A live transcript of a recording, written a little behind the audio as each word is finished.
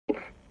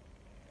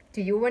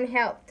Do you want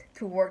help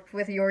to work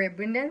with your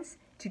abundance?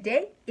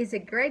 Today is a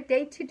great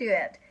day to do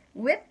it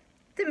with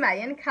the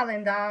Mayan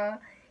calendar.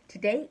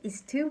 Today is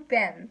 2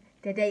 Ben,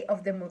 the day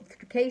of the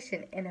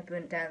multiplication and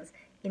abundance.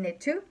 In a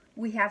 2,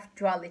 we have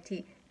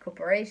duality,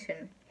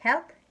 cooperation,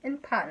 help,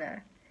 and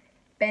partner.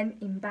 Ben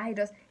invites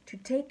us to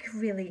take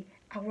really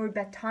our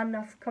baton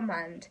of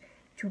command,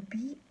 to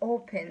be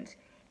open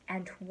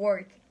and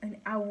work on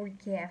our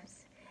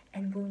gifts.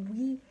 And when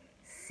we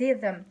see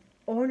them,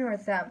 honor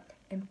them,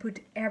 and put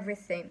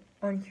everything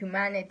on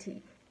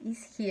humanity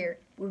is here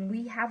when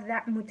we have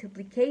that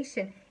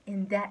multiplication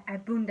and that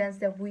abundance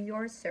that we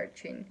are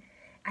searching.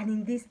 And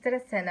in this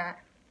trecena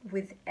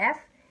with F,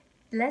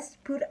 let's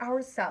put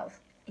ourselves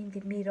in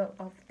the middle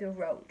of the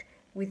road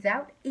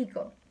without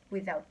ego,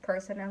 without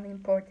personal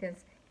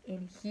importance.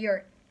 And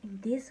here, in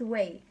this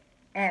way,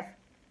 F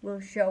will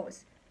show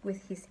us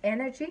with his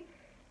energy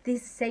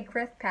this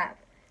sacred path,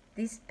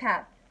 this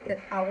path that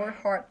our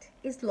heart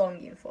is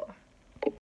longing for.